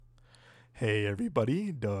Hey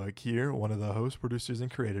everybody, Doug here, one of the hosts, producers, and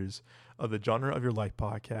creators of the Genre of Your Life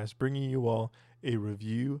podcast, bringing you all a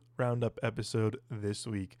review roundup episode this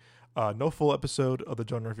week. No full episode of the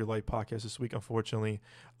Genre of Your Life podcast this week, unfortunately.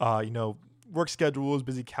 Work schedules,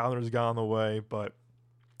 busy calendars got on the way, but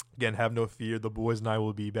again, have no fear. The boys and I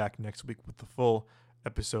will be back next week with the full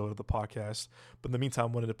episode of the podcast. But in the meantime, I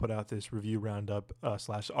wanted to put out this review roundup /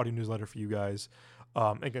 audio newsletter for you guys.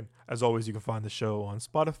 Again, as always, you can find the show on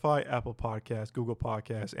Spotify, Apple Podcasts, Google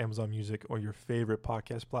Podcasts, Amazon Music, or your favorite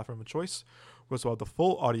podcast platform of choice. We also have the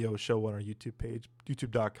full audio show on our YouTube page,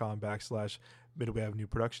 youtube.com/Midway Avenue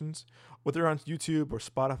Productions. Whether you're on YouTube or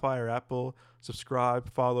Spotify or Apple, subscribe,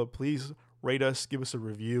 follow, please rate us, give us a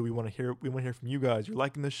review. We want to hear from you guys. You're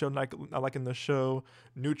liking the show, not liking the show,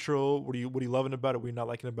 neutral. What are you loving about it? What are you not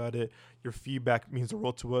liking about it? Your feedback means the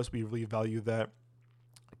world to us. We really value that.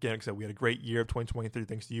 Again, like I said, we had a great year of 2023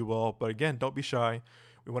 thanks to you all. But again, don't be shy.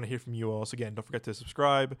 We want to hear from you all. So again, don't forget to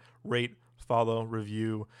subscribe, rate, follow,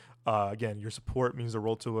 review. Again, your support means the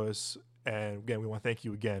world to us. And again, we want to thank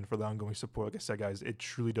you again for the ongoing support. Like I said, guys, it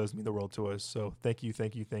truly does mean the world to us. So thank you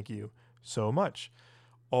so much.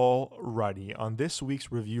 Alrighty, on this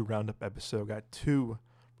week's review roundup episode, I got two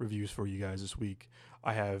reviews for you guys this week.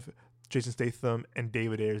 I have Jason Statham and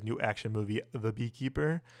David Ayer's new action movie, The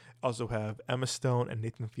Beekeeper. I also have Emma Stone and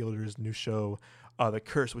Nathan Fielder's new show, The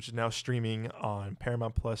Curse, which is now streaming on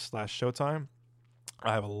Paramount Plus / Showtime.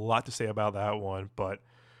 I have a lot to say about that one, but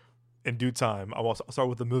in due time, I'll start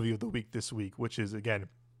with the movie of the week this week, which is, again,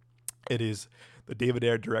 it is the David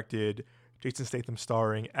Ayer directed, Jason Statham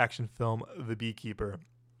starring action film, The Beekeeper.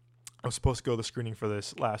 I was supposed to go to the screening for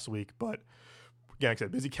this last week, but again, like I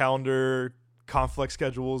said, busy calendar, conflict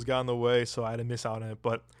schedules got in the way, so I had to miss out on it.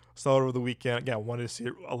 But saw it over the weekend. Again, I wanted to see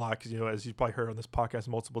it a lot because, as you probably heard on this podcast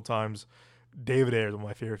multiple times, David Ayer is one of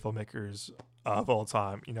my favorite filmmakers of all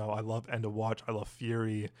time. I love End of Watch. I love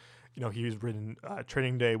Fury. He's written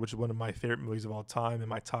Training Day, which is one of my favorite movies of all time, in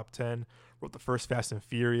my top 10. Wrote the first Fast and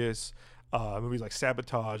Furious. Movies like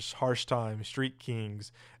Sabotage, Harsh Time, Street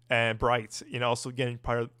Kings, and Bright. Also, again,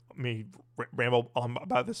 part of me ramble on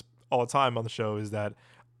about this all the time on the show is that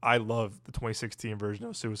I love the 2016 version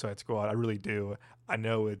of Suicide Squad. I really do. I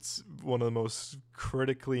know it's one of the most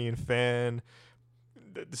critically and fan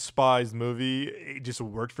despised movie. It just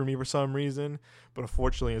worked for me for some reason. But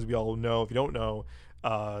unfortunately, as we all know, if you don't know,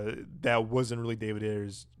 that wasn't really David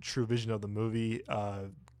Ayer's true vision of the movie.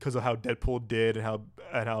 Because of how Deadpool did and how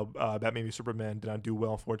Batman v Superman did not do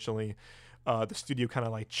well, unfortunately. The studio kind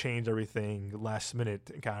of changed everything last minute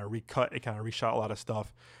and kind of recut it, kind of reshot a lot of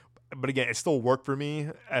stuff. But again, it still worked for me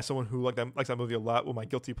as someone who likes that movie a lot. With my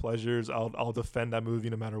guilty pleasures, I'll defend that movie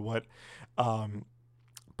no matter what.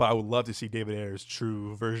 But I would love to see David Ayer's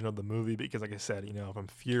true version of the movie because, like I said, from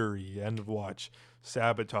Fury, End of Watch,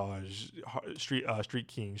 Sabotage, Street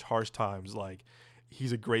Kings, Harsh Times,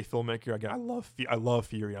 he's a great filmmaker. Again, I love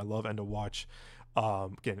Fury. I love End of Watch.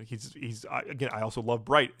 Again, I also love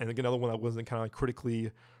Bright, and again, another one that wasn't kind of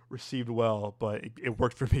critically received well, but it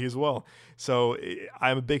worked for me as well. So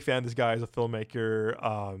I'm a big fan of this guy as a filmmaker.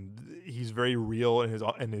 He's very real in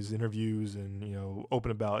his interviews, and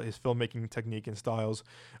open about his filmmaking technique and styles.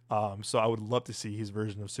 So I would love to see his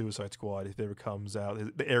version of Suicide Squad if it ever comes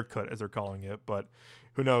out, the Ayer cut as they're calling it. But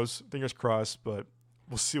who knows? Fingers crossed. But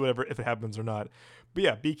we'll see if it happens or not. But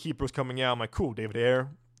yeah, Beekeeper was coming out. I'm like, cool, David Ayer,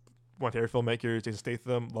 one of the Ayer filmmakers, Jason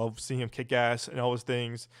Statham. Love seeing him kick ass and all those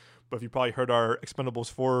things. But if you probably heard our Expendables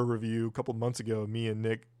 4 review a couple of months ago, me and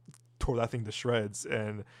Nick tore that thing to shreds.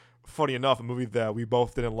 And funny enough, a movie that we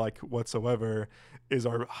both didn't like whatsoever is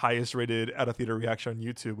our highest rated out of theater reaction on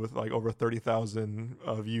YouTube with over 30,000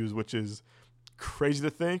 views, which is crazy to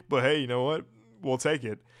think. But hey, you know what? We'll take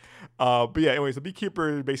it. But yeah, anyways, the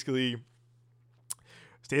Beekeeper, basically,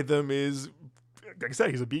 Statham is, like I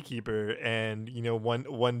said, he's a beekeeper, and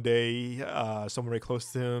one day someone very close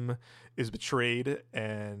to him is betrayed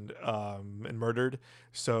and murdered,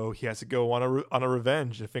 so he has to go on a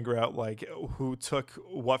revenge and figure out who took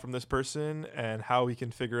what from this person and how he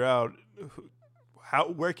can figure out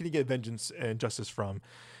where can he get vengeance and justice from.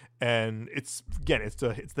 And it's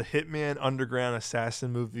the Hitman Underground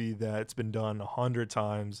assassin movie that's been done 100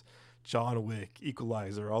 times. John Wick,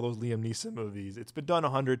 Equalizer, all those Liam Neeson movies. It's been done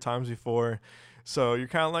 100 times before. So you're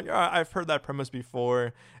kind of like, all right, I've heard that premise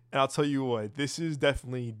before. And I'll tell you what, this is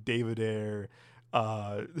definitely David Ayer.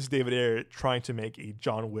 This is David Ayer trying to make a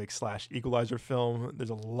John Wick / Equalizer film. There's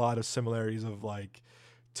a lot of similarities of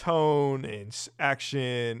tone and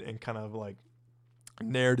action and kind of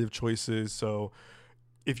narrative choices. So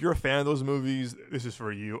if you're a fan of those movies, this is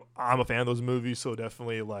for you. I'm a fan of those movies, so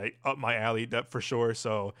definitely up my alley, that for sure.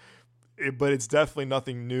 So but it's definitely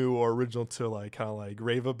nothing new or original to like kind of like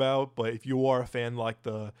rave about. But if you are a fan like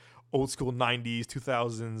the old school 90s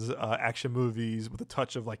 2000s action movies with a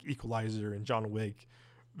touch of like Equalizer and John Wick,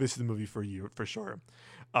 this is the movie for you for sure.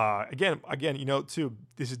 Again, too,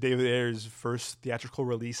 this is David Ayer's first theatrical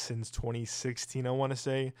release since 2016, I want to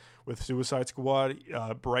say, with Suicide Squad.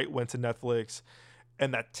 Bright went to Netflix,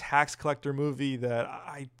 and that tax collector movie that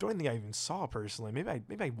I don't think I even saw personally. Maybe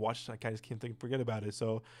I watched it. I just can't forget about it.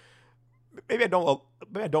 So maybe I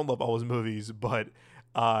don't love all his movies, but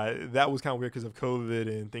that was kind of weird because of COVID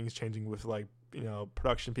and things changing with like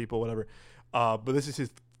production people, whatever. But this is his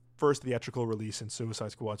first theatrical release in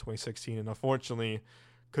Suicide Squad 2016, and unfortunately,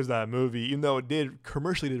 because that movie, even though it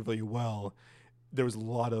commercially did really well, there was a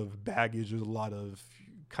lot of baggage. There was a lot of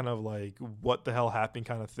kind of like what the hell happened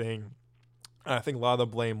kind of thing. And I think a lot of the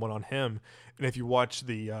blame went on him. And if you watch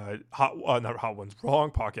the not Hot Ones,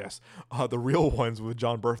 wrong podcast, the Real Ones with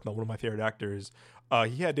John Berthnall, one of my favorite actors,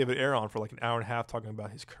 he had David Ayer on for like an hour and a half talking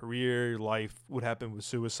about his career, life, what happened with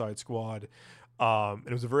Suicide Squad. And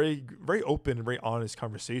it was a very, very open and very honest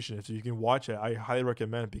conversation. So you can watch it. I highly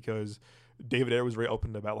recommend it because David Ayer was very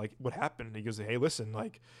open about like what happened. He goes, "Hey, listen,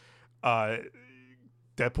 like,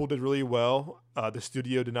 Deadpool did really well. The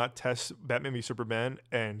studio did not test Batman v Superman,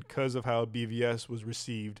 and because of how BVS was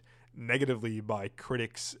received negatively by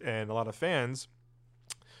critics and a lot of fans,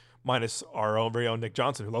 minus our own very own Nick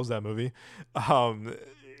Johnson, who loves that movie,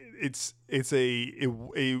 it was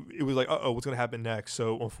like, what's gonna happen next?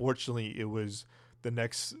 So unfortunately, it was the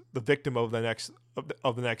victim of the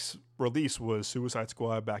next release was Suicide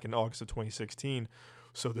Squad back in August of 2016.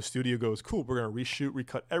 So the studio goes, cool, we're going to reshoot,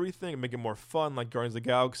 recut everything, and make it more fun, like Guardians of the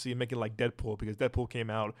Galaxy, and make it like Deadpool, because Deadpool came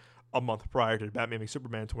out a month prior to Batman v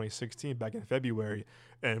Superman 2016, back in February,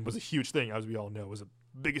 and was a huge thing, as we all know. It was the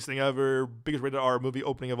biggest thing ever, biggest rated R movie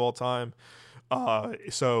opening of all time.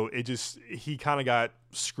 So he kind of got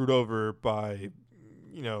screwed over by,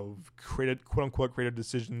 quote-unquote creative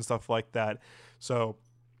decisions, stuff like that. So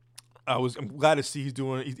I'm glad to see he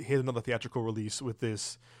had another theatrical release with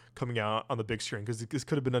this coming out on the big screen, because this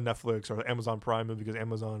could have been a Netflix or Amazon Prime movie, because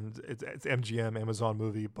Amazon, it's MGM, Amazon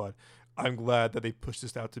movie, but I'm glad that they pushed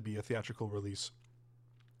this out to be a theatrical release.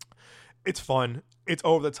 It's fun. It's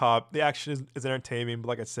over the top. The action is entertaining, but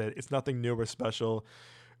like I said, it's nothing new or special.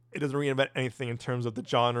 It doesn't reinvent anything in terms of the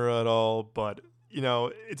genre at all, but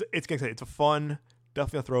it's a fun,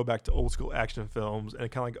 definitely a throwback to old school action films,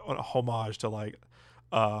 and kind of like a homage to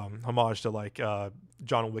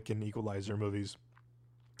John Wick and Equalizer movies.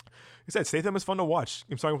 Like I said, Statham is fun to watch.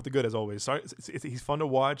 I'm starting with the good as always. He's fun to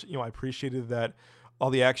watch. I appreciated that all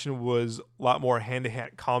the action was a lot more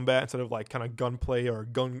hand-to-hand combat instead of like kind of gunplay or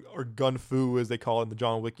gun fu as they call it in the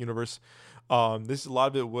John Wick universe. A lot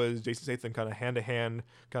of it was Jason Statham kind of hand-to-hand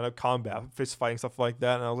kind of combat, fist fighting, stuff like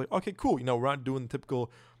that. And I was like, okay, cool. We're not doing the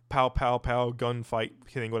typical pow, pow, pow, gunfight,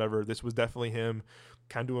 hitting, whatever. This was definitely him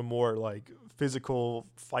kind of doing more like physical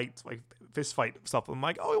fight, like fist fight stuff. I'm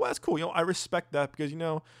like, oh, well, that's cool. I respect that because,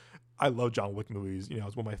 I love John Wick movies.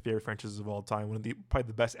 It's one of my favorite franchises of all time. Probably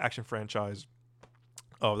the best action franchise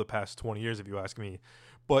of the past 20 years, if you ask me.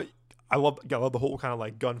 But I love the whole kind of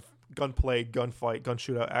like gunplay, gunfight, gun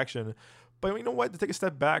shootout action. But you know what? To take a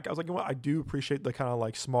step back, I was like, I do appreciate the kind of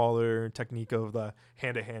like smaller technique of the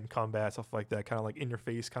hand-to-hand combat, stuff like that, kind of like in your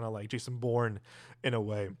face, kind of like Jason Bourne in a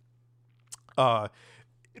way.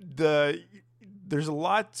 There's a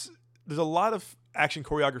lot of action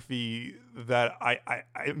choreography that I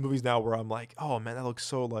movies now where I'm like, oh man, that looks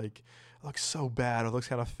so bad. It looks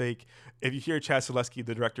kind of fake. If you hear Chad Stahelski,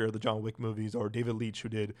 the director of the John Wick movies, or David Leitch, who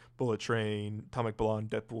did Bullet Train, Atomic Blonde,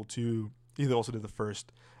 Deadpool 2, he also did the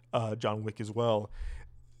first John Wick as well.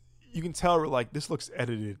 You can tell like this looks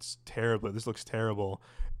edited terribly. This looks terrible.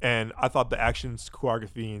 And I thought the action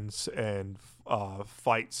choreography and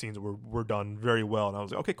fight scenes were done very well. And I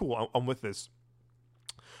was like, okay, cool. I'm with this.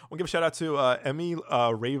 I'll give a shout out to Emmy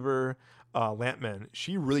Raver Lampman.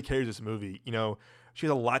 She really carries this movie. She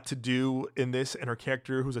has a lot to do in this, and her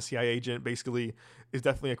character, who's a CIA agent, basically is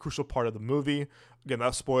definitely a crucial part of the movie. Again,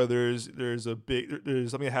 not spoilers. There's something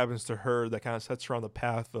that happens to her that kind of sets her on the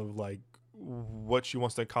path of like what she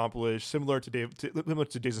wants to accomplish. Similar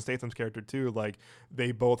to Jason Statham's character too. Like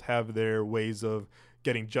they both have their ways of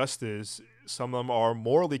getting justice. Some of them are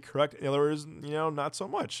morally correct, and others, not so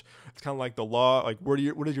much. It's kind of like the law. Like where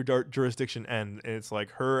does your jurisdiction end? And it's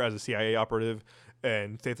like her as a CIA operative,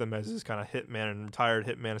 and Statham as this kind of hitman and retired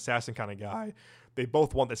hitman assassin kind of guy. They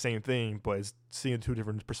both want the same thing, but seeing two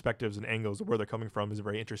different perspectives and angles of where they're coming from is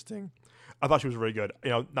very interesting. I thought she was very good.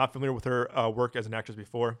 Not familiar with her work as an actress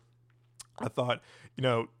before. I thought,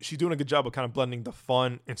 she's doing a good job of kind of blending the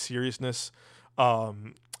fun and seriousness.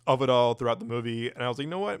 of it all throughout the movie. And I was like, you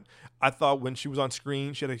know what? I thought when she was on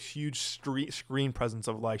screen, she had a huge screen presence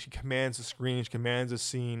of like she commands the screen, she commands the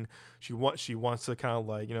scene. She wants to kind of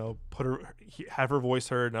like put have her voice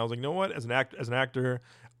heard. And I was like, you know what? As an actor,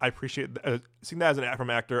 I appreciate seeing that from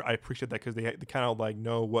an actor. I appreciate that because they kind of like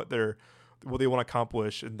know what they want to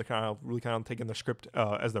accomplish, and they kind of really kind of taking the script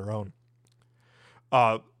as their own.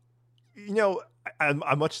 Uh, you know,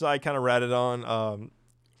 I much as I kind of ratted on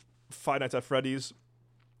Five Nights at Freddy's.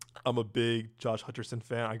 I'm a big Josh Hutcherson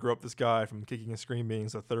fan. I grew up this guy from Kicking and Screaming,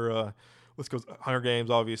 Zathura, let's go Hunger Games,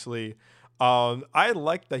 obviously. I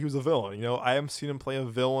like that he was a villain. I haven't seen him play a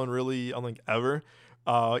villain really, unlike ever.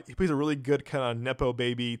 He plays a really good kind of nepo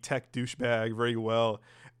baby tech douchebag very well.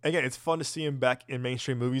 Again, it's fun to see him back in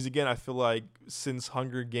mainstream movies again. I feel like since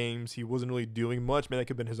Hunger Games, he wasn't really doing much. Maybe that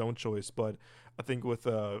could have been his own choice, but I think with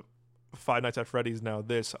Five Nights at Freddy's now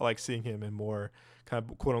this, I like seeing him in more kind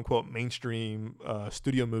of quote unquote mainstream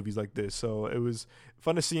studio movies like this. So it was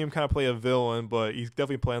fun to see him kind of play a villain, but he's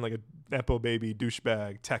definitely playing like a nepo baby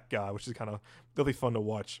douchebag tech guy, which is kind of definitely fun to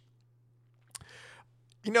watch.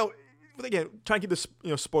 But again, trying to keep this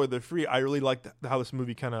spoiler free, I really like how this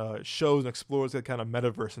movie kind of shows and explores that kind of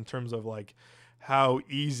metaverse in terms of like how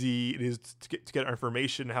easy it is to get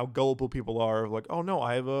information, how gullible people are. Like, oh no,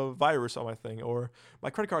 I have a virus on my thing, or my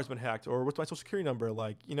credit card's been hacked, or what's my social security number?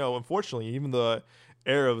 Like, unfortunately, even the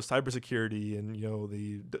era of cybersecurity and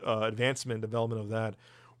the advancement, development of that,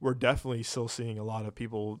 we're definitely still seeing a lot of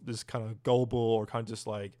people just kind of gullible or kind of just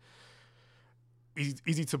like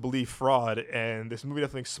easy to believe fraud. And this movie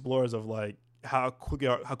definitely explores of like how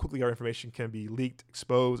quickly our information can be leaked,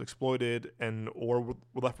 exposed, exploited, and or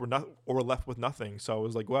we're left with nothing. So I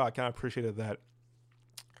was like, wow, I kind of appreciated that.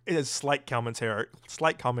 It is slight commentary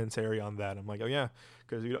on that. I'm like, oh yeah,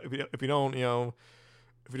 because if you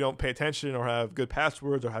don't pay attention or have good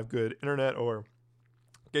passwords or have good internet or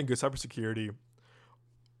getting good cybersecurity,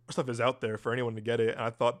 stuff is out there for anyone to get it. And I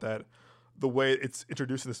thought that the way it's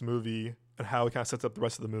introduced in this movie and how it kind of sets up the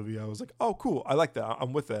rest of the movie, I was like, oh, cool. I like that.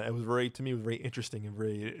 I'm with that. It was very interesting and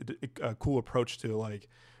very cool approach to like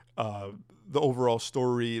the overall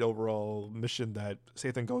story, the overall mission that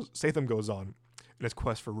Statham goes on in his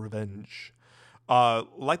quest for revenge.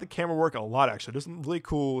 Like the camera work a lot, actually. There's some really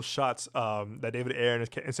cool shots that David Ayer and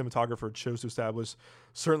his cinematographer chose to establish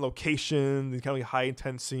certain locations, and kind of like high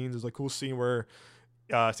intense scenes. There's a cool scene where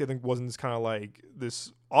Statham was in this kind of like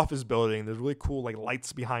this office building. There's really cool like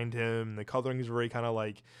lights behind him. The coloring is very kind of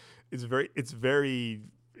like it's very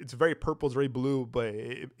purple, it's very blue, but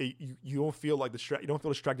you don't feel like you don't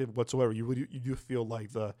feel distracted whatsoever. You do feel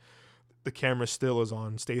like the camera still is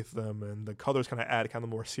on Statham, and the colors kind of add kind of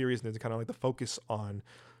more seriousness and kind of like the focus on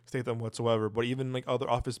Statham whatsoever. But even like other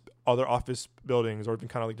office buildings or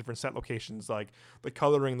kind of like different set locations, like the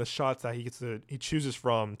coloring, the shots that he chooses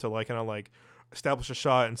from to like kind of like establish a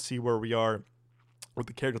shot and see where we are with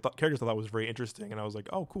the characters. I thought was very interesting, and I was like,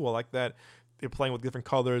 oh cool, I like that. They're playing with different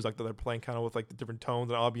colors, like they're playing kind of with like the different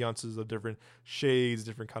tones and ambiances of different shades,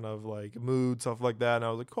 different kind of like mood, stuff like that. And I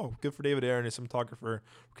was like, oh, good for David Ayer and his cinematographer,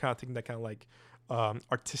 kind of taking that kind of like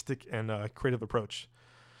artistic and creative approach.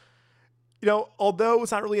 Although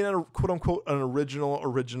it's not really an quote unquote an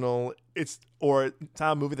original, it's not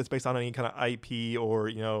a movie that's based on any kind of IP or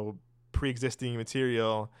pre-existing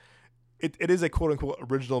material. It is a quote-unquote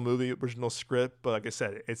original movie, original script, but like I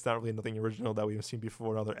said, it's not really nothing original that we've seen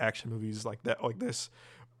before in other action movies like this.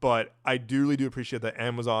 But I really do appreciate that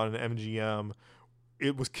Amazon and MGM,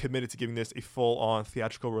 it was committed to giving this a full-on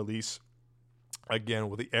theatrical release. Again,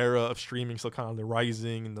 with the era of streaming still kind of the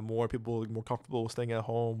rising, and the more people more comfortable staying at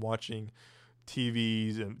home watching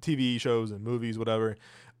TV shows and movies, whatever.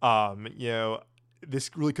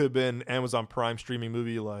 This really could have been Amazon Prime streaming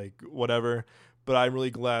movie, like whatever. But I'm really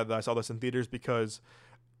glad that I saw this in theaters because,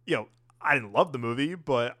 I didn't love the movie,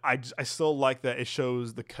 but I still like that it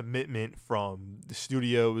shows the commitment from the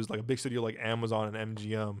studios, like a big studio like Amazon and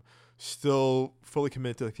MGM, still fully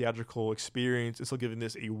committed to the theatrical experience and still giving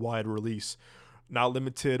this a wide release. Not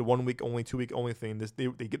limited, 1 week only, 2 week only thing. They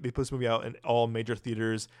put this movie out in all major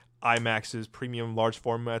theaters, IMAXs, premium large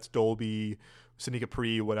formats, Dolby, Cine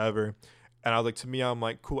Capri, whatever. And I was like, to me, I'm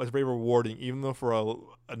like, cool. It's very rewarding, even though for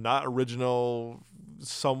a not original,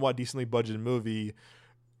 somewhat decently budgeted movie,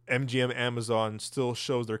 MGM Amazon still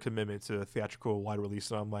shows their commitment to theatrical wide release.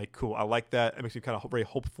 And I'm like, cool. I like that. It makes me kind of very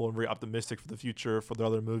hopeful and very optimistic for the future for the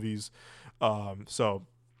other movies. So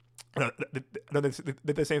they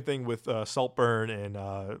did the same thing with Saltburn and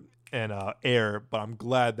Air, but I'm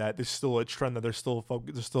glad that there's still a trend that they're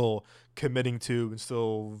still committing to and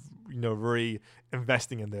still very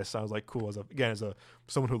investing in this. So I was like, cool. As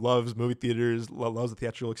someone who loves movie theaters, loves the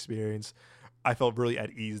theatrical experience, I felt really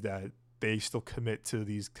at ease that they still commit to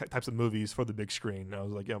these types of movies for the big screen. And I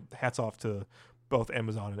was like, hats off to both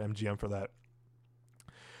Amazon and MGM for that.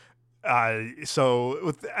 That's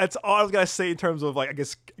all I was gonna say in terms of like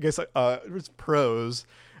it's pros.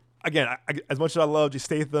 Again, as much as I love just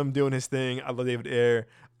Statham doing his thing, I love David Ayer.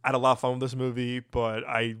 I had a lot of fun with this movie, but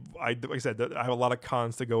like I said, I have a lot of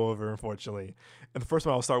cons to go over, unfortunately. And the first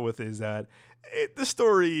one I'll start with is that the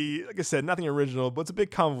story, like I said, nothing original, but it's a bit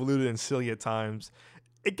convoluted and silly at times.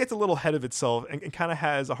 It gets a little ahead of itself and kind of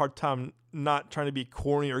has a hard time not trying to be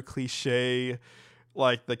corny or cliche,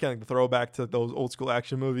 like the kind of throwback to those old school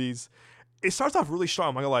action movies. It starts off really strong.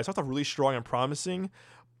 I'm not gonna lie, it starts off really strong and promising,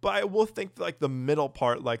 but I will think like the middle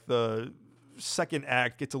part, like the second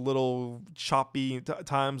act, gets a little choppy at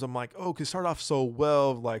times. I'm like, oh, 'cause it started off so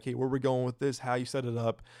well. Like, hey, where we going with this? How you set it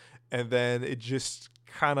up, and then it just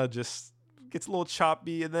kind of just gets a little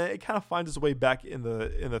choppy, and then it kind of finds its way back in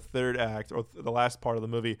the third act or the last part of the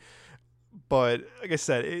movie. But like I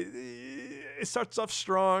said, it starts off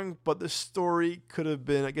strong, but the story could have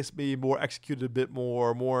been, I guess, maybe more executed a bit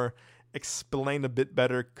more explained a bit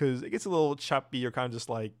better, because it gets a little choppy or kind of just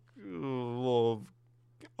like a little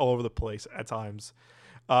all over the place at times.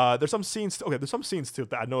 There's some scenes too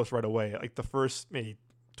that I noticed right away. Like the first maybe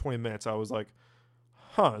 20 minutes, I was like,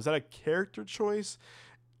 huh, is that a character choice?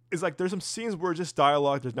 It's like there's some scenes where it's just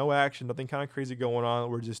dialogue, there's no action, nothing kind of crazy going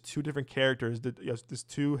on. We're just two different characters. There's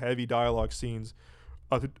two heavy dialogue scenes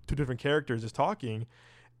of two different characters just talking,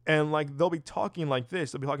 and like they'll be talking like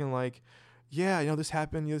this. They'll be talking like, yeah, this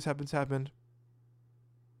happened, this happened.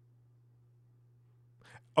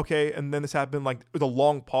 Okay, and then this happened. Like with a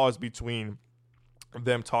long pause between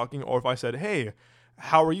them talking, or if I said, hey,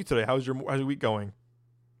 how are you today? How's your week going?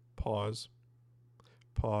 Pause.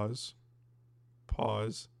 Pause.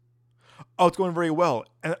 Pause. Oh, it's going very well.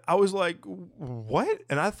 And I was like, what?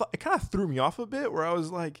 And I thought it kind of threw me off a bit, where I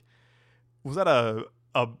was like, was that a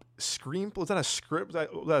screenplay? Was that a script?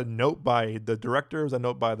 Was that a note by the director? Was that a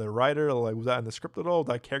note by the writer? Like, was that in the script at all? Was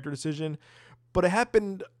that a character decision? But it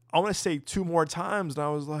happened, I want to say 2 more times, and I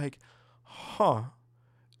was like, huh,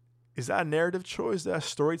 is that a narrative choice? Is that a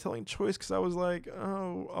storytelling choice? Because I was like,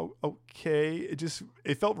 oh, okay.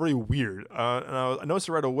 It felt very weird. And I noticed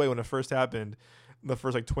it right away when it first happened, the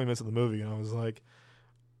first like 20 minutes of the movie, and I was like,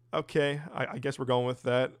 okay, I guess we're going with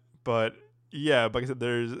that. But yeah, like I said,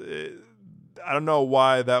 I don't know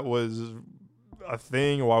why that was a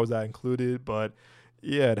thing or why was that included, but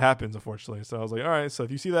yeah, it happens, unfortunately. So I was like, all right. So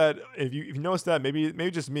if you see that, if you notice that, maybe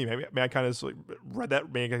just me, maybe I kind of like read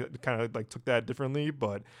that, maybe I kind of like took that differently.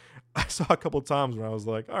 But I saw a couple of times where I was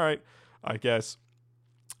like, all right, I guess.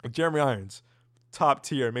 Jeremy Irons, top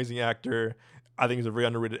tier, amazing actor. I think he's a very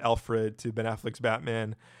underrated Alfred to Ben Affleck's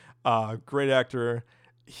Batman. Great actor.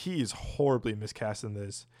 He is horribly miscast in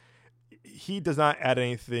this. He does not add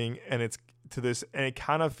anything, and it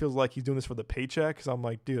kind of feels like he's doing this for the paycheck. Because I'm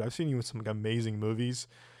like, dude, I've seen you in some like, amazing movies.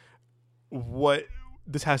 What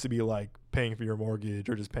this has to be like paying for your mortgage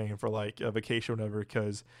or just paying for like a vacation or whatever.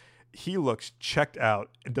 Because he looks checked out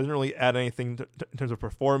and doesn't really add anything in terms of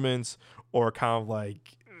performance or kind of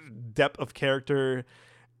like depth of character.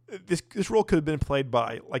 This role could have been played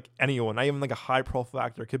by like anyone, not even like a high profile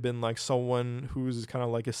actor. It could have been like someone who's kind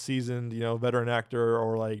of like a seasoned, veteran actor,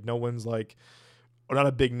 or like no one's like, or not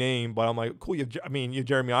a big name. But I'm like, cool. You have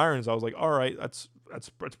Jeremy Irons. I was like, all right, that's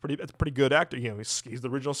pretty good actor. He's the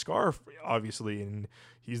original Scarf, obviously, and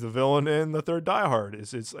he's the villain in the third Die Hard.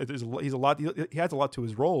 He's a lot. He adds a lot to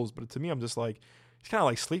his roles, but to me, I'm just like, he's kind of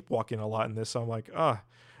like sleepwalking a lot in this. So I'm like,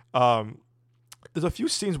 there's a few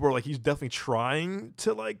scenes where like he's definitely trying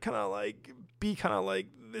to like kind of like be kind of like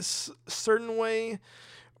this certain way,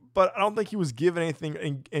 but I don't think he was given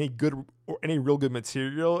anything, any good or any real good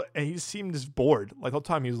material, and he seemed just bored. Like the whole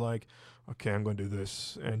time he was like, okay, I'm going to do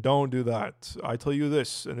this and don't do that. I tell you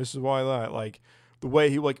this and this is why that. Like the way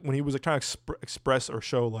he like when he was like trying to express or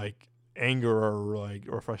show like anger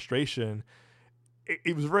or frustration,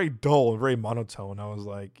 it was very dull and very monotone. I was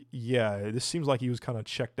like, yeah, this seems like he was kind of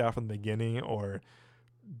checked out from the beginning or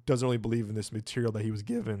doesn't really believe in this material that he was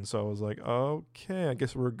given. So I was like, okay, I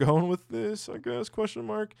guess we're going with this, I guess, question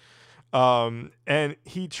mark. And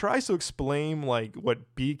he tries to explain like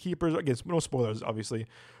what beekeepers, I guess no spoilers, obviously,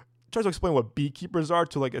 tries to explain what beekeepers are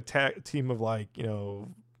to like a team of like,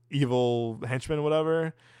 evil henchmen or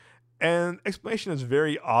whatever. And explanation is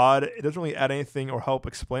very odd. It doesn't really add anything or help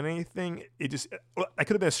explain anything. It could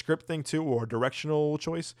have been a script thing too, or a directional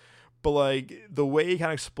choice. But like the way he kind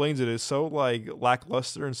of explains it is so like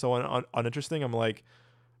lackluster and so uninteresting. I'm like,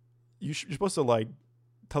 you're supposed to like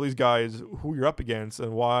tell these guys who you're up against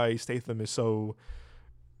and why Statham is so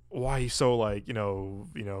why he's so like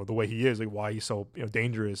the way he is, like why he's so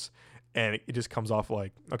dangerous, and it just comes off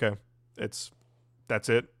like, okay, that's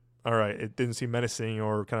it. All right, it didn't seem menacing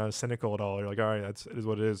or kind of cynical at all. You're like, all right, it is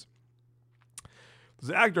what it is. There's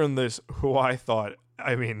an actor in this who I thought,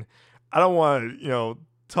 I mean, I don't want to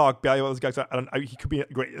talk badly about this guy. He could be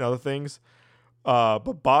great in other things.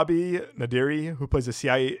 But Bobby Nadiri, who plays a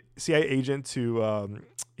CIA agent to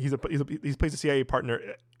he plays the CIA partner.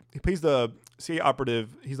 He plays the CIA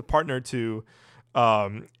operative. He's a partner to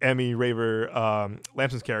Emmy Raver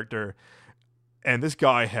Lampson's character, and this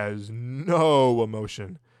guy has no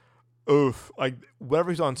emotion. Oof! Like whenever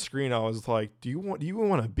he's on screen, I was like, do you even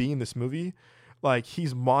want to be in this movie? Like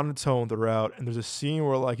he's monotone throughout, and there's a scene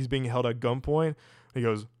where like he's being held at gunpoint. He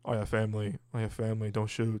goes, I have family, don't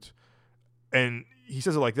shoot. And he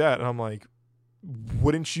says it like that, and I'm like,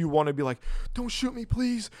 wouldn't you want to be like, don't shoot me,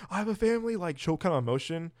 please, I have a family, like show kind of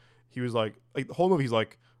emotion? He was like the whole movie he's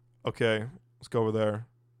like, okay, let's go over there.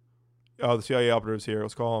 Oh, the CIA operative's here,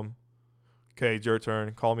 let's call him. Okay, it's your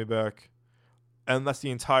turn, call me back. And that's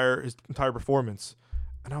his entire performance.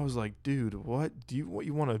 And I was like, dude, what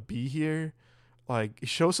you want to be here? Like,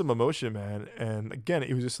 show some emotion, man. And again,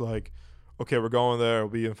 it was just like, okay, we're going there,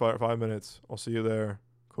 we'll be in 5 minutes, I'll see you there.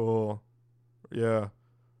 Cool. Yeah,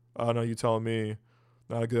 I know you telling me,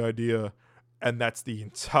 not a good idea. And that's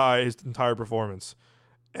his entire performance.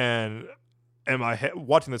 And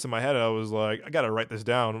watching this in my head, I was like, I gotta write this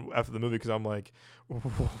down after the movie, because I'm like,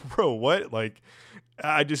 bro, what? Like,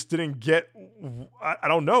 I just didn't get. I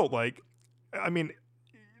don't know. Like, I mean,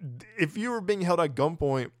 if you were being held at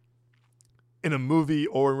gunpoint in a movie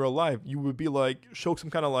or in real life, you would be like, show some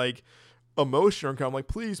kind of like emotion or kind of like,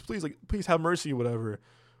 please, like, please have mercy, whatever.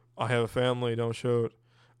 I have a family, don't shoot.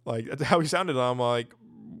 Like, that's how he sounded. I'm like,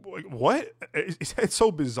 what? It's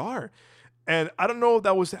so bizarre. And I don't know if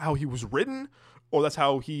that was how he was written or that's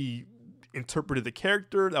how he interpreted the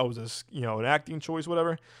character. That was an acting choice,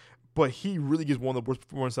 whatever. But he really gives one of the worst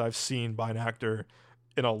performances I've seen by an actor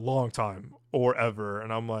in a long time or ever.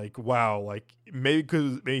 And I'm like, wow, like maybe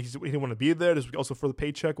because he didn't want to be there. This was also for the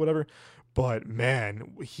paycheck, whatever. But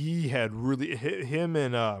man, he had really hit him,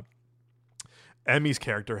 and Emmy's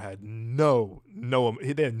character had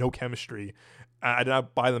they had no chemistry. I did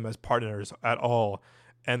not buy them as partners at all.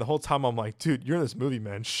 And the whole time I'm like, dude, you're in this movie,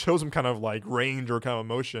 man. Show some kind of like range or kind of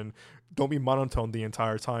emotion. Don't be monotone the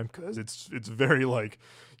entire time, because it's very like,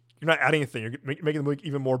 you're not adding anything. You're making the movie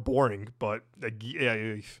even more boring. But like, yeah,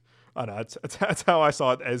 I don't know. That's how I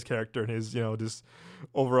saw it as character and his just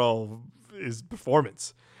overall his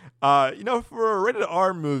performance. For a rated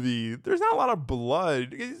R movie, there's not a lot of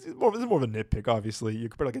blood. This is more of a nitpick, obviously. You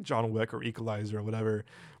compare like a John Wick or Equalizer or whatever,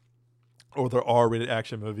 or there are rated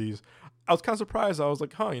action movies. I was kind of surprised. I was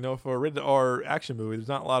like, for a rated R action movie, there's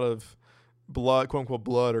not a lot of blood, quote unquote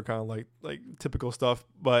blood, or kind of like typical stuff.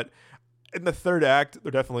 But in the third act,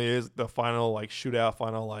 there definitely is the final like shootout,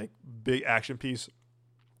 final like big action piece.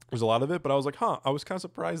 There's a lot of it, but I was like, I was kind of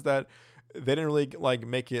surprised that they didn't really like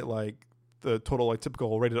make it like the total like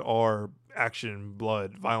typical rated R action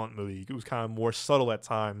blood violent movie. It was kind of more subtle at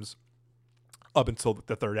times up until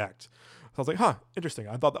the third act. So I was like, interesting.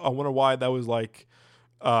 I wonder why that was like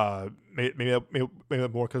maybe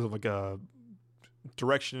more because of like a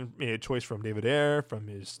direction, maybe a choice from David Ayer, from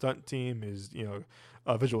his stunt team, his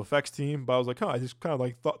visual effects team. But I was like, I just kind of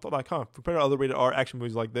like thought like, compared to other rated R action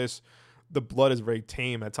movies like this, the blood is very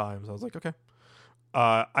tame at times. I was like, okay.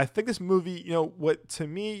 I think this movie, what to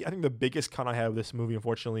me, I think the biggest con I have with this movie,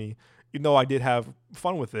 unfortunately, even though I did have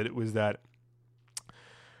fun with it, was that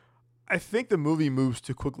I think the movie moves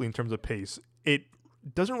too quickly in terms of pace. It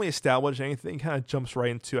doesn't really establish anything, kind of jumps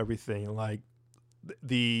right into everything. Like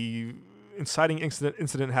the inciting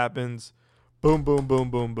incident happens, boom, boom, boom,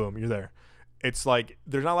 boom, boom, you're there. It's like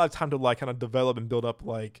there's not a lot of time to like kind of develop and build up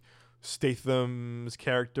like Statham's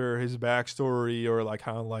character, his backstory, or like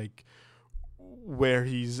kind of like where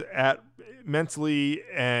he's at mentally,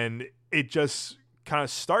 and it just kind of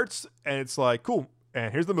starts and it's like, cool,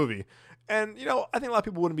 and here's the movie. And I think a lot of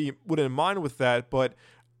people wouldn't mind with that, but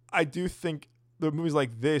I do think the movies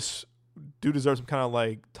like this do deserve some kind of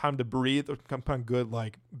like time to breathe, or some kind of good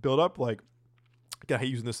like build up. Like, again, I hate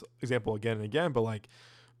using this example again and again, but like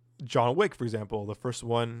John Wick, for example, the first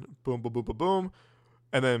one, boom, boom, boom, boom, boom,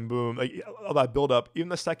 and then boom, like all that build up. Even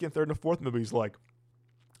the second, third, and fourth movies, like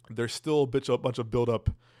there's still a bunch of build up,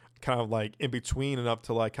 kind of like in between, enough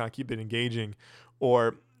to like kind of keep it engaging.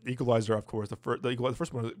 Or Equalizer, of course, the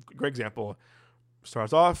first one is a great example.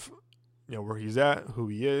 Starts off, where he's at, who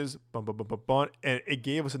he is, bum, bum, bum, bum, bum, and it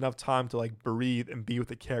gave us enough time to like breathe and be with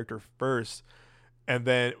the character first. And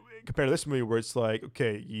then compared to this movie where it's like,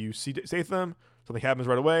 okay, you see Statham, Something happens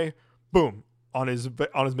right away. Boom. On his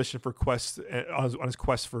mission for quest, on his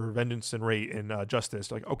quest for vengeance and rate and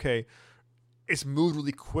justice. Like, okay, it's moved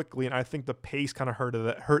really quickly, and I think the pace kind of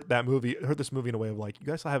hurt this movie in a way of like, you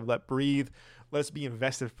guys have let breathe, let us be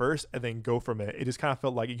invested first, and then go from it. It just kind of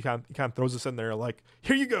felt like you kind of throws us in there like,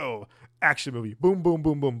 here you go, action movie, boom, boom,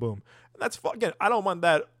 boom, boom, boom. And that's again, I don't want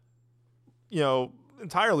that,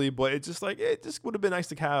 entirely, but it's just like it just would have been nice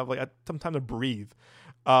to have like some time to breathe.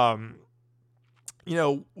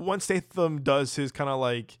 Once Statham does his kind of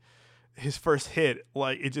like his first hit,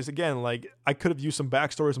 like it just again like I could have used some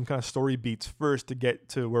backstory, some kind of story beats first to get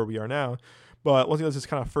to where we are now. But once he does his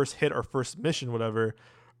kind of first hit or first mission, whatever,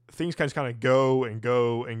 things kind of go and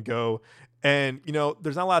go and go. And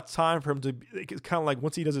there's not a lot of time for him to. It's kind of like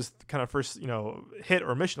once he does his kind of first hit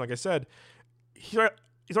or mission, like I said, he's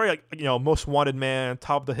already like most wanted man,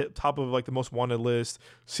 top of like the most wanted list.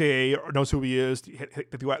 CIA knows who he is.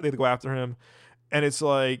 They go after him. And it's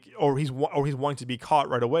like, or he's wanting to be caught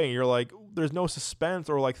right away. And you're like, there's no suspense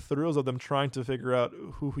or like thrills of them trying to figure out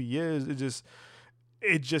who he is. It's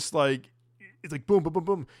just like, it's like boom, boom, boom,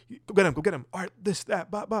 boom. Go get him. All right, this,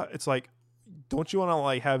 that, blah. It's like, don't you want to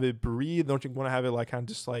like have it breathe? Don't you want to have it like kind of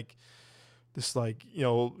just like this like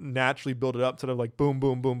naturally build it up instead of like boom,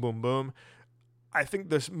 boom, boom, boom, boom. I think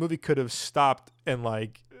this movie could have stopped and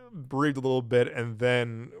like breathed a little bit and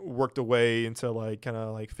then worked away into like kind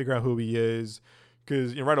of like figure out who he is.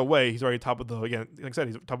 Because right away he's already top of the, again, like I said,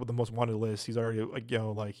 he's top of the most wanted list. He's already like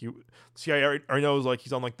CIA already knows like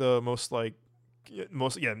he's on like the most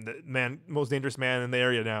most dangerous man in the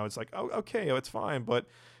area now. It's like, oh, okay, it's fine, but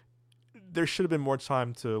there should have been more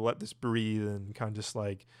time to let this breathe and kind of just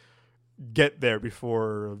like get there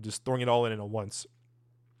before just throwing it all in at once.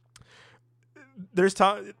 There's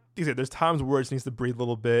times where it just needs to breathe a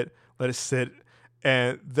little bit, let it sit.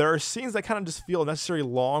 And there are scenes that kind of just feel necessarily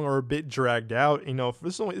long or a bit dragged out.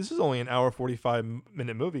 This is only an hour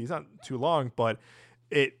 45-minute movie. It's not too long, but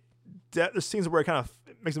there's scenes where it kind of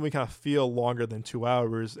makes the movie kind of feel longer than 2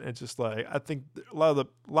 hours. And it's just like I think a lot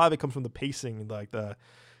of it comes from the pacing, like the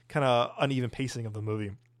kind of uneven pacing of the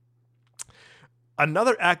movie.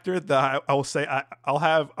 Another actor that I will say I'm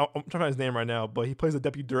trying to find his name right now, but he plays the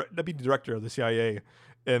deputy director of the CIA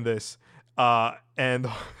in this. And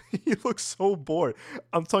he looks so bored.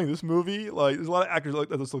 I'm telling you, this movie, like, there's a lot of actors like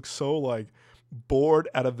that just look so like bored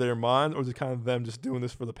out of their mind, or is it kind of them just doing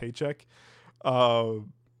this for the paycheck?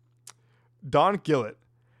 Don Gillett,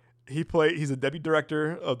 he's a deputy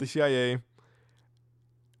director of the CIA.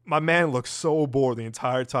 My man looks so bored the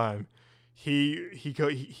entire time.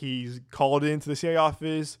 He's called into the CIA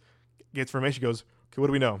office, gets information, goes, okay, what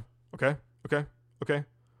do we know? Okay.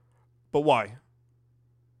 But why?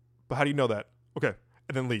 But how do you know that? Okay.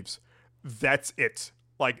 And then leaves. That's it.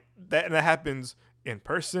 Like that, and that happens in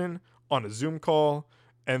person, on a Zoom call,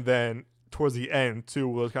 and then towards the end too,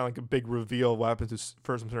 where it's kind of like a big reveal of what happens to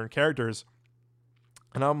first certain characters.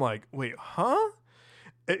 And I'm like, wait, huh?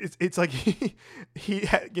 It's like he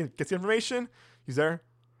gets the information, he's there,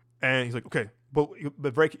 and he's like, okay, but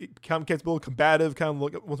very kind of gets a little combative, kind of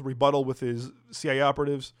wants to rebuttal with his CIA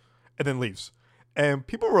operatives, and then leaves. And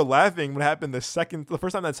people were laughing what happened the second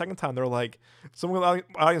time. They're like, someone in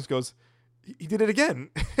the audience goes, he did it again.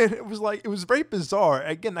 And it was very bizarre.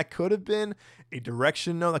 Again, that could have been a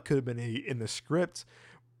direction note, that could have been in the script,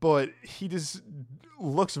 but he just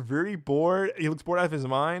looks very bored. He looks bored out of his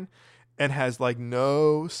mind and has like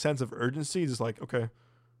no sense of urgency. He's just like, okay.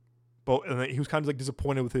 But and then he was kind of like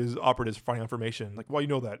disappointed with his operatives finding information. Like, well, you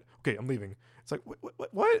know that. Okay, I'm leaving. It's like,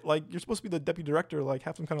 what? Like, you're supposed to be the deputy director. Like,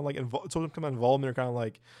 have some kind of like some kind of involvement or kind of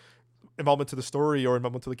like involvement to the story or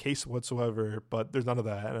involvement to the case whatsoever. But there's none of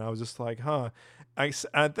that. And I was just like, huh. I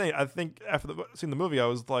think after seeing the movie, I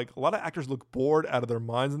was like, a lot of actors look bored out of their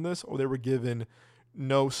minds in this, or they were given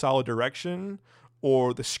no solid direction,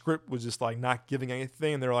 or the script was just like not giving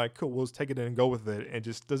anything. And they're like, cool, we'll just take it in and go with it. And it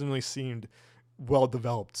just doesn't really seem well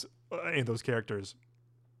developed in those characters.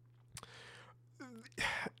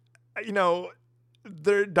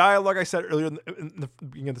 Their dialogue, I said earlier in the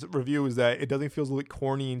beginning of this review, is that it doesn't feel a little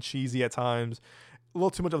cheesy and cheesy at times. A little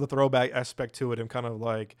too much of the throwback aspect to it, and kind of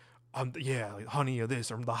like, like honey or this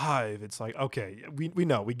or the hive. It's like, okay, we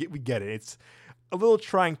know, we get it. It's a little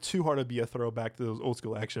trying too hard to be a throwback to those old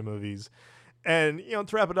school action movies. And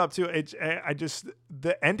to wrap it up too,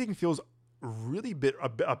 the ending feels really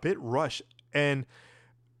a bit rushed, and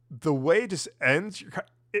the way it just ends,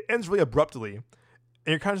 it ends really abruptly, and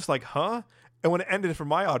you're kind of just like, huh? And when it ended for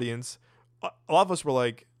my audience, a lot of us were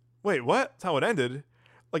like, wait, what? That's how it ended?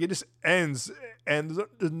 Like, it just ends, and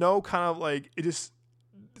there's no kind of like, it just,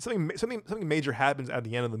 something major happens at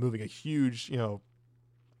the end of the movie, a huge,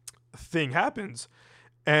 thing happens.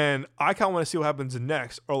 And I kind of want to see what happens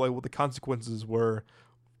next, or like what the consequences were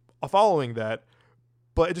following that.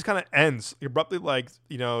 But it just kind of ends abruptly. Like,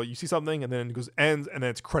 you see something and then it goes ends and then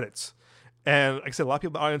it's credits. And like I said, a lot of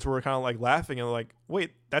people in the audience were kind of like laughing and like,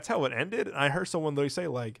 wait, that's how it ended? And I heard someone literally say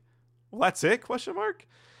like, well, that's it? Question mark.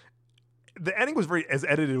 The ending was very, as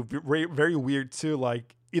edited, very, very weird too.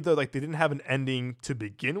 Like either like they didn't have an ending to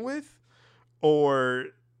begin with, or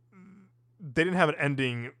they didn't have an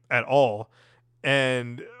ending at all,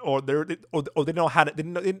 and or they didn't know how to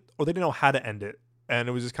or they didn't know how to end it. And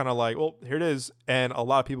it was just kind of like, well, here it is. And a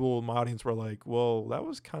lot of people in my audience were like, well, that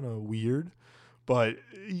was kind of weird. But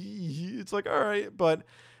it's like, all right. But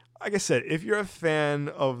like I said, if you're a fan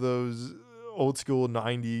of those old school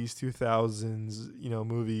 90s, 2000s,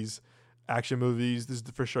 movies, action movies, this is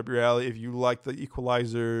for sure up your alley. If you like the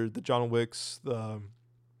Equalizer, the John Wicks,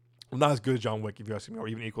 not as good as John Wick, if you ask me, or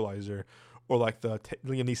even Equalizer, or like the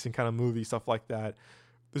Liam Neeson kind of movie, stuff like that,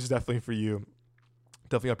 this is definitely for you.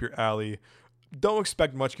 Definitely up your alley. Don't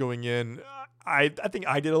expect much going in. I think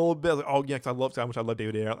I did a little bit. Like, oh yeah, because I love how much I love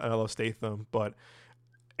David Ayer and I love Statham, but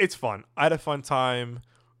it's fun. I had a fun time.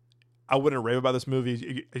 I wouldn't rave about this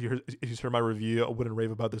movie. If you heard my review, I wouldn't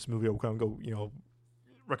rave about this movie. I would kind of go,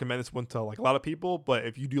 recommend this one to like a lot of people. But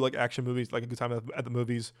if you do like action movies, like a good time at the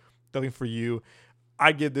movies, definitely for you.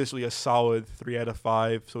 I'd give this really a solid 3 out of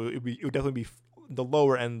 5. So it would definitely be the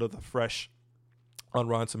lower end of the fresh on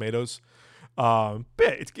Rotten Tomatoes. But yeah,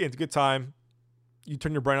 it's a good time. You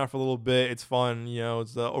turn your brain off for a little bit. It's fun.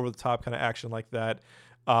 It's the over the top kind of action like that.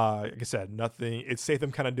 Like I said, nothing. It's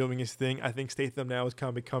Statham kind of doing his thing. I think Statham now is kind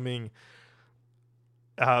of becoming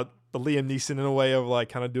the Liam Neeson in a way of like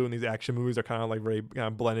kind of doing these action movies are kind of like very kind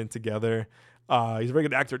of blended together. He's a very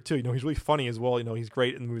good actor too. He's really funny as well. He's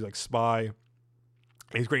great in movies like Spy.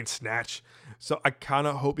 He's great in Snatch. So I kind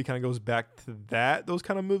of hope he kind of goes back to those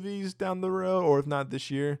kind of movies down the road, or if not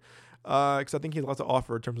this year. Because I think he has lots to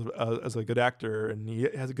offer in terms of as a good actor, and he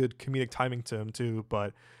has a good comedic timing to him too.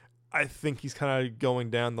 But I think he's kind of going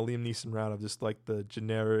down the Liam Neeson route of just like the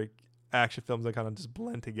generic action films that kind of just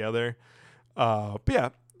blend together. But yeah,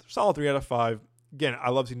 solid 3 out of 5. Again, I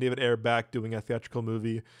love seeing David Ayer back doing a theatrical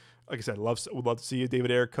movie. Like I said, would love to see a David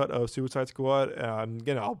Ayer cut of Suicide Squad.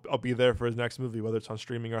 Again, I'll be there for his next movie, whether it's on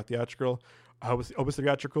streaming or theatrical. I hope it's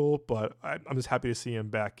theatrical, but I'm just happy to see him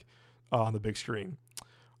back on the big screen.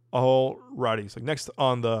 Alrighty, so next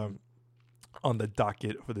on the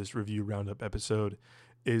docket for this review roundup episode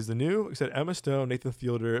is the new, like I said, Emma Stone, Nathan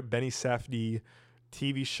Fielder, Benny Safdie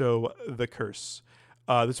TV show The Curse.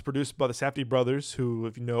 This is produced by the Safdie brothers, who,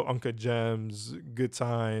 if you know, Uncut Gems, Good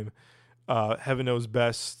Time, Heaven Knows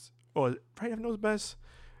Best, Heaven Knows Best,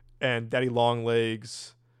 and Daddy Long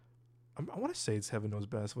Legs. I want to say it's Heaven Knows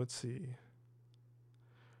Best. Let's see.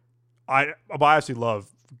 I actually love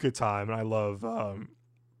Good Time, and I love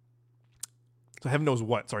so Heaven Knows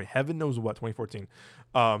What. 2014.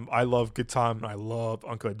 I love Good Time, and I love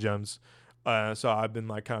Uncut Gems. So I've been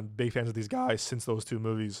like kind of big fans of these guys since those two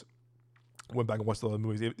movies. Went back and watched the other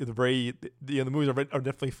movies. The movies are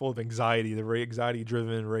definitely full of anxiety. They're very anxiety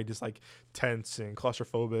driven, very just like tense and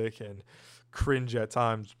claustrophobic and cringe at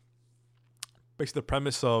times. Basically, the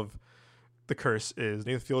premise of The Curse is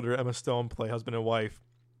Nathan Fielder, Emma Stone play husband and wife.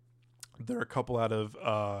 They're a couple out of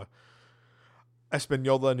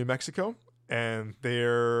Espanola, New Mexico, and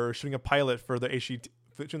they're shooting a pilot for their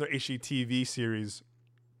HGTV series.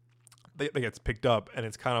 They gets picked up, and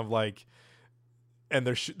it's kind of like. And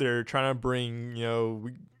they're trying to bring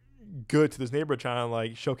good to this neighborhood, trying to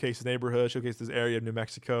like showcase the neighborhood, showcase this area of New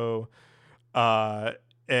Mexico, and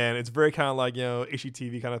it's very kind of like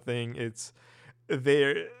HGTV kind of thing. It's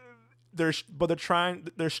they're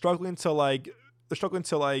struggling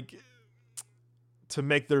to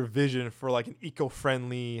make their vision for like an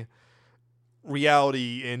eco-friendly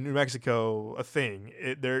reality in New Mexico a thing.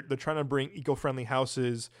 They're trying to bring eco-friendly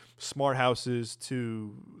houses, smart houses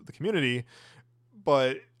to the community.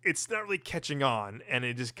 But it's not really catching on, and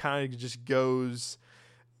it just kind of just goes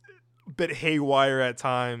a bit haywire at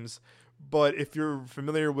times. But if you're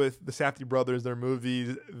familiar with the Safdie brothers, their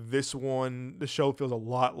movies, the show feels a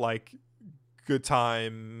lot like Good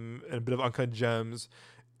Time and a bit of Uncut Gems.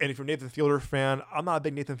 And if you're a Nathan Fielder fan, I'm not a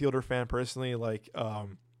big Nathan Fielder fan personally. Like,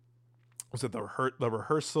 was it the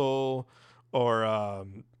Rehearsal, or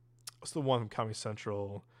what's the one from Comedy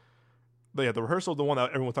Central? But yeah, The Rehearsal, the one that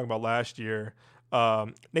everyone was talking about last year.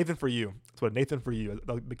 Nathan For You. That's what Nathan For You,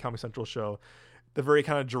 the Comedy Central show. The very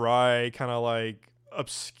kind of dry, kind of like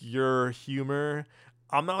obscure humor.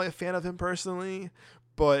 I'm not really a fan of him personally,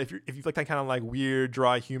 but if you like that kind of like weird,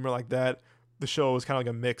 dry humor like that, the show is kind of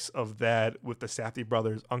like a mix of that with the Safdie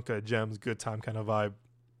brothers, Uncut Gems, Good Time kind of vibe.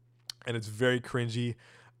 and it's very cringy.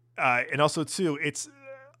 And also too, it's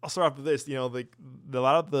I'll start off with this. A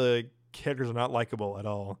lot of the characters are not likable at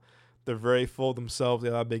all. They're very full of themselves. They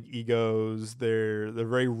have big egos. They're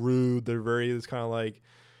very rude. They're very it's kind of like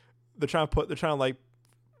they're trying to like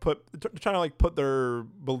put their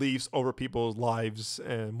beliefs over people's lives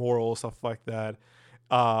and morals, stuff like that.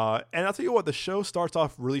 And I'll tell you what, the show starts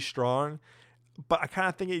off really strong, but I kind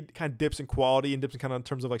of think it kind of dips in quality and dips in kind of in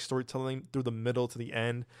terms of like storytelling through the middle to the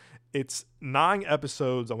end. It's 9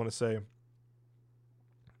 episodes, I want to say.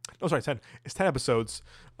 Oh, sorry, 10. It's 10 episodes,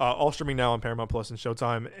 all streaming now on Paramount Plus and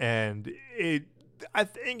Showtime, and I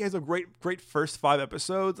think has a great first 5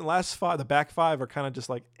 episodes. And the last 5, the back 5 are kind of just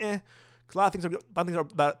like eh. 'Cause a lot of things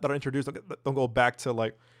that are introduced don't go back to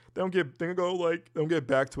like they don't get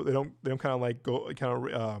back to it. They don't kind of like go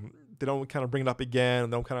they don't kind of bring it up again.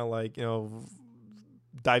 They don't kind of like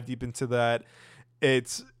dive deep into that.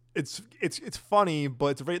 It's funny, but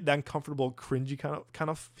it's a very uncomfortable, cringy kind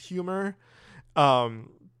of humor.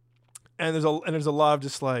 And there's a lot of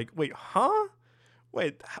just like, wait, huh?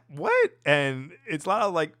 Wait, what? And it's a lot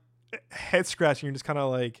of like head scratching. You're just kind of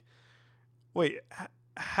like, wait,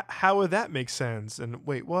 how would that make sense? And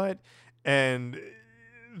wait, what? And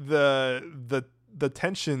the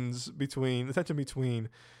tension between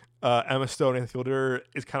Emma Stone and Fielder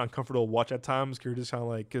is kind of uncomfortable to watch at times. Cause you're just kind of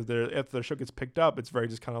like, because after the show gets picked up, it's very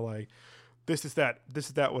just kind of like, this is that,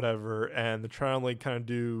 whatever. And they're trying to like kind of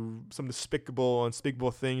do some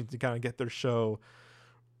unspeakable things to kind of get their show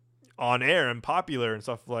on air and popular and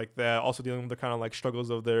stuff like that. Also dealing with the kind of like struggles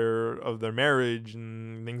of their marriage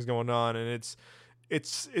and things going on. And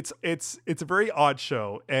it's a very odd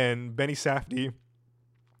show. And Benny Safdie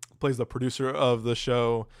plays the producer of the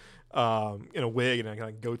show, in a wig and a kind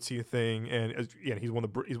of goatee thing. And he's one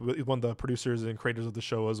of the producers and creators of the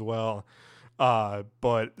show as well.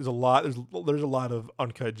 But there's a lot of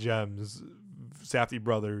uncut gems, Safdie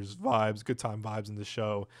brothers vibes, good time vibes in the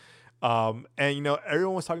show. And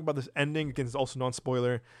everyone was talking about this ending. Again, it's also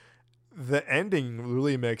non-spoiler. The ending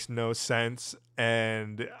really makes no sense.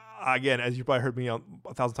 And again, as you probably heard me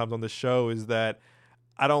 1,000 times on this show, is that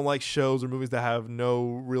I don't like shows or movies that have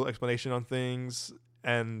no real explanation on things.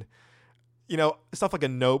 And stuff like a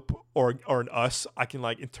Nope or an Us, I can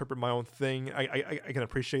like interpret my own thing. I can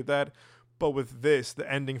appreciate that. But with this,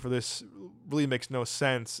 the ending for this really makes no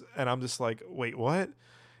sense. And I'm just like, wait, what?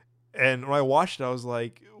 And when I watched it, I was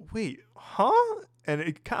like, wait, huh? And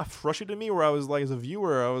it kind of frustrated me where I was like, as a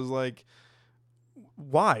viewer, I was like,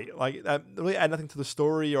 why? Like, that really added nothing to the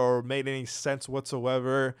story or made any sense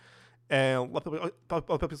whatsoever. And a lot of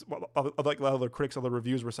the critics, other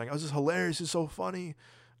reviews were saying, oh, this is hilarious, it's so funny.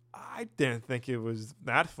 I didn't think it was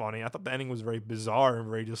that funny. I thought the ending was very bizarre and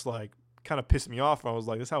very just like, kind of pissed me off. I was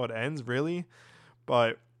like, this is how it ends, really?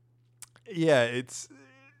 But yeah,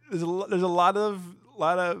 there's a lot of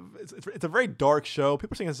it's a very dark show.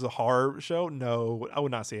 People are saying this is a horror show. No, I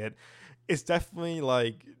would not say it. It's definitely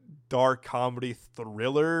like dark comedy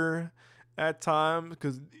thriller at times,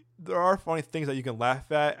 because there are funny things that you can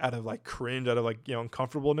laugh at out of like cringe, out of like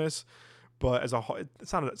uncomfortableness. But it's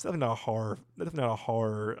definitely not a horror. Definitely not a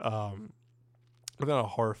horror. Definitely not a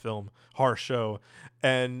horror film, horror show.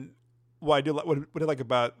 And what I like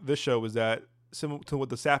about this show is that, similar to what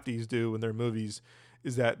the Safdies do in their movies,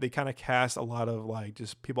 is that they kind of cast a lot of like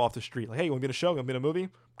just people off the street. Like, hey, you want to be in a show? You want to be in a movie?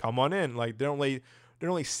 Come on in. Like, they don't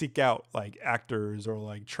really seek out like actors or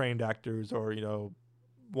like trained actors or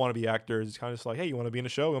wannabe actors. It's kind of just like, hey, you want to be in a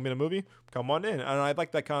show? You want to be in a movie? Come on in. And I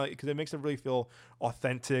like that kind of, because it makes it really feel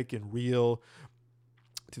authentic and real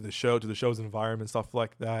to the show's environment, stuff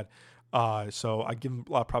like that. So I give them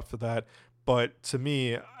a lot of props for that. But to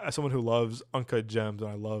me, as someone who loves uncut gems, and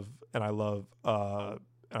I love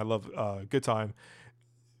Good Time,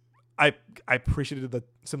 I appreciated the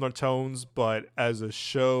similar tones. But as a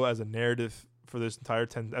show, as a narrative for this entire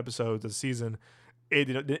 10 episodes of the season, it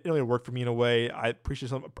didn't really work for me in a way. I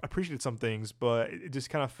appreciated some things, but it just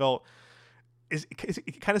kind of felt.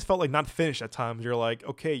 It kind of felt like not finished at times. You're like,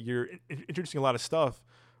 okay, you're introducing a lot of stuff,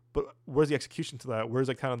 but where's the execution to that? Where's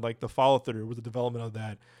like kind of like the follow through? Where's the development of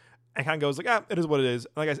that? And kind of goes like, it is what it is.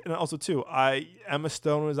 And also too, Emma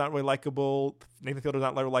Stone is not really likable. Nathan Fielder is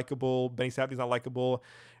not really likable. Benny Safdie is not likable.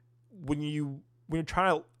 When you're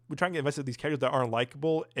trying to get invested in these characters that aren't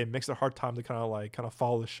likable, it makes it a hard time to kind of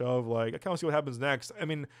follow the show. Of like, I kind of see what happens next. I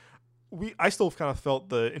mean, I still kind of felt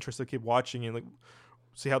the interest to keep watching and like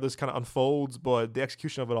see how this kind of unfolds, but the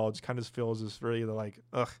execution of it all just kind of feels just really like,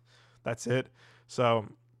 ugh, that's it. So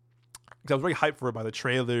because I was very hyped for it by the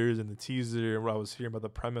trailers and the teaser and what I was hearing about the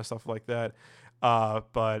premise, stuff like that.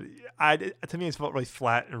 But to me, it felt really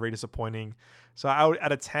flat and very disappointing. So I would,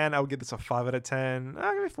 out of 10, I would give this a 5 out of 10.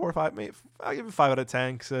 I'll give it 4 or 5. Maybe I'll give it 5 out of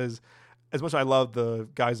 10 because as much as I love the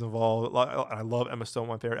guys involved, and I love Emma Stone,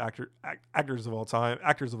 my favorite actors of all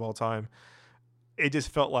time, it just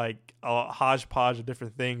felt like a hodgepodge of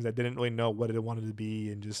different things. I didn't really know what it wanted to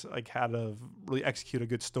be, and just like how to really execute a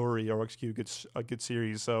good story or execute a good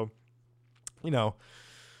series. So,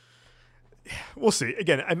 we'll see.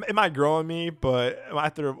 Again, it might grow on me, but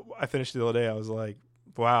after I finished the other day, I was like,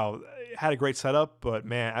 wow, it had a great setup. But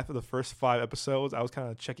man, after the first 5 episodes, I was kind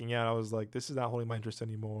of checking out. I was like, this is not holding my interest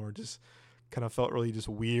anymore. Just kind of felt really just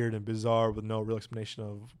weird and bizarre with no real explanation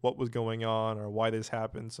of what was going on or why this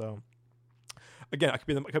happened. So again, I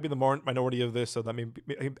could be the minority of this. So that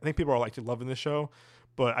I think people are like loving this show,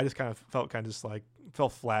 but I just kind of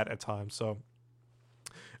felt flat at times. So.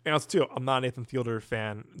 And also, too, I'm not an Nathan Fielder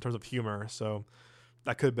fan in terms of humor, so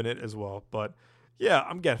that could have been it as well. But yeah,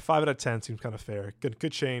 I'm getting 5 out of 10 seems kind of fair.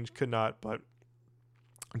 Could change, could not, but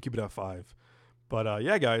I'm keeping it at 5. But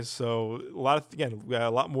yeah, guys, so we got a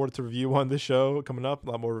lot more to review on this show coming up. A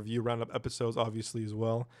lot more review roundup episodes, obviously, as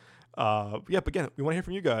well. But again, we want to hear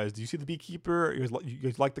from you guys. Do you see The Beekeeper? You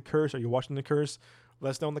guys like The Curse? Are you watching The Curse? Let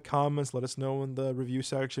us know in the comments. Let us know in the review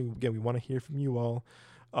section. Again, we want to hear from you all.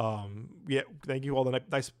 Thank you all the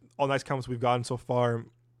nice comments we've gotten so far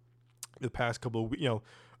the past couple of weeks.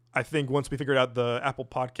 I think once we figured out the Apple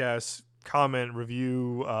Podcast comment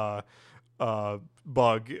review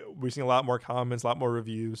bug, we're seeing a lot more comments, a lot more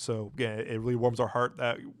reviews. So again, it really warms our heart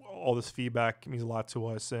that all this feedback means a lot to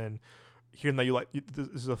us, and hearing that this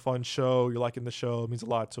is a fun show, you're liking the show, it means a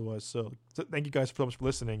lot to us. So thank you guys so much for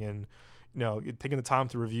listening, and taking the time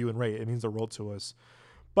to review and rate. It means the world to us.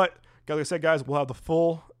 But like I said, guys, we'll have the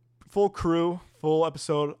full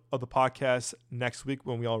episode of the podcast next week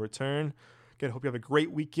when we all return. Again, hope you have a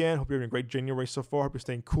great weekend. Hope you're having a great January so far. Hope you're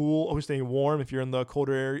staying cool. Hope you're staying warm if you're in the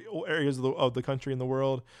colder areas of the country and the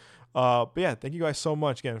world. But yeah, thank you guys so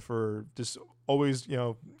much again for just always,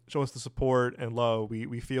 showing us the support and love.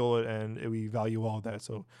 We feel it and we value all of that.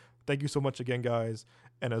 So thank you so much again, guys.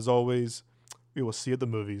 And as always, we will see you at the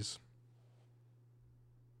movies.